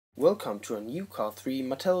Welcome to a new Car 3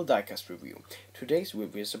 Mattel diecast review. Today's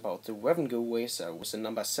review is about the Rev-N-Go Racer with the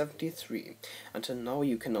number 73. Until now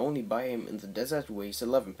you can only buy him in the Desert Race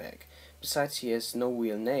 11 pack. Besides, he has no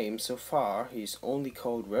real name so far, he's only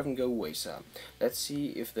called Rev-N-Go Racer. Let's see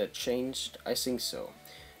if that changed. I think so.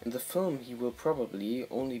 In the film he will probably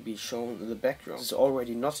only be shown in the background. This is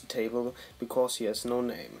already not a table because he has no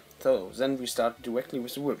name. So then we start directly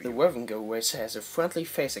with the review. The Rev-N-Go Racer has a friendly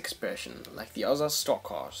face expression, like the other stock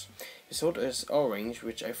cars. His hood is orange,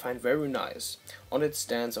 which I find very nice. On it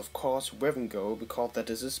stands of course Rev-N-Go because that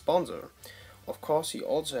is his sponsor. Of course he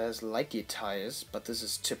also has light gear tires, but this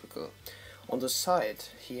is typical. On the side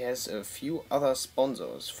he has a few other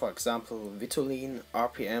sponsors, for example Vitolin,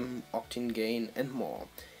 RPM, Octane Gain and more.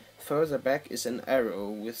 Further back is an arrow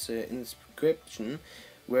with the inscription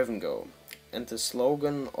Rev-N-Go and the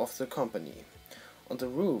slogan of the company. On the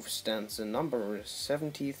roof stands the number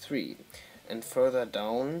 73 and further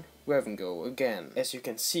down Rev-N-Go again. As you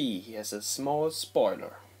can see, he has a small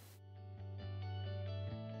spoiler.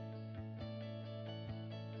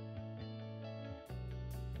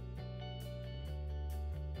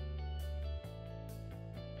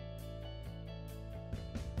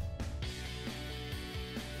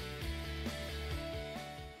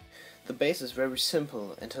 The base is very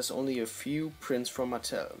simple and has only a few prints from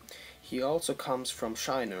Mattel. He also comes from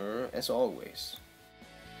Shiner, as always.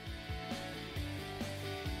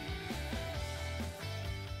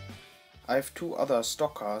 I have two other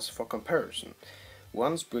stock cars for comparison.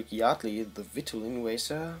 One's Brick Yardley, the Vitolin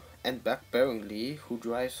Racer, and Buck Barringley, who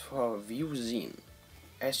drives for View Zine.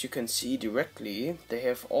 As you can see directly, they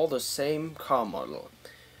have all the same car model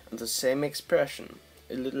and the same expression.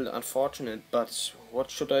 A little unfortunate, but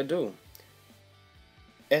what should I do?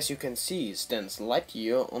 As you can see, stands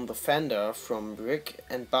Lightyear on the fender from Brick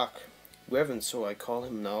and Buck. Rev, so I call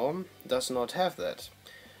him now, does not have that.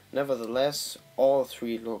 Nevertheless, all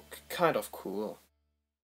three look kind of cool.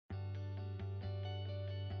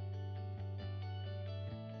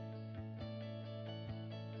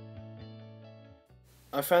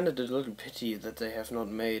 I find it a little pity that they have not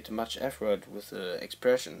made much effort with the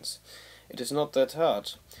expressions. It is not that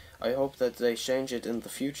hard. I hope that they change it in the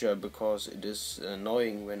future because it is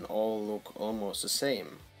annoying when all look almost the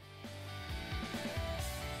same.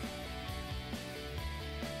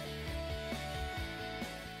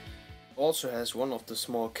 Also has one of the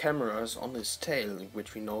small cameras on his tail,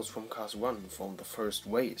 which we know from Cars 1 from the first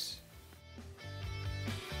race.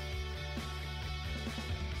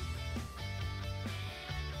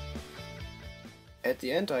 At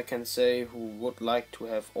the end I can say who would like to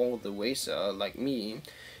have all the Racer, like me,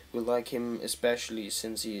 will like him especially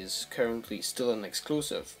since he is currently still an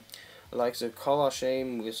exclusive. I like the color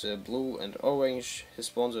scheme with the blue and orange. His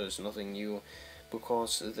sponsor is nothing new,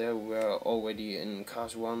 because there were already in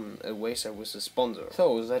Cars 1 a Racer with a sponsor.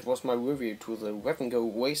 So that was my review to the Rev-N-Go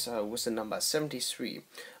Racer with the number 73.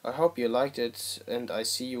 I hope you liked it and I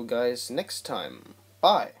see you guys next time.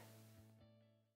 Bye!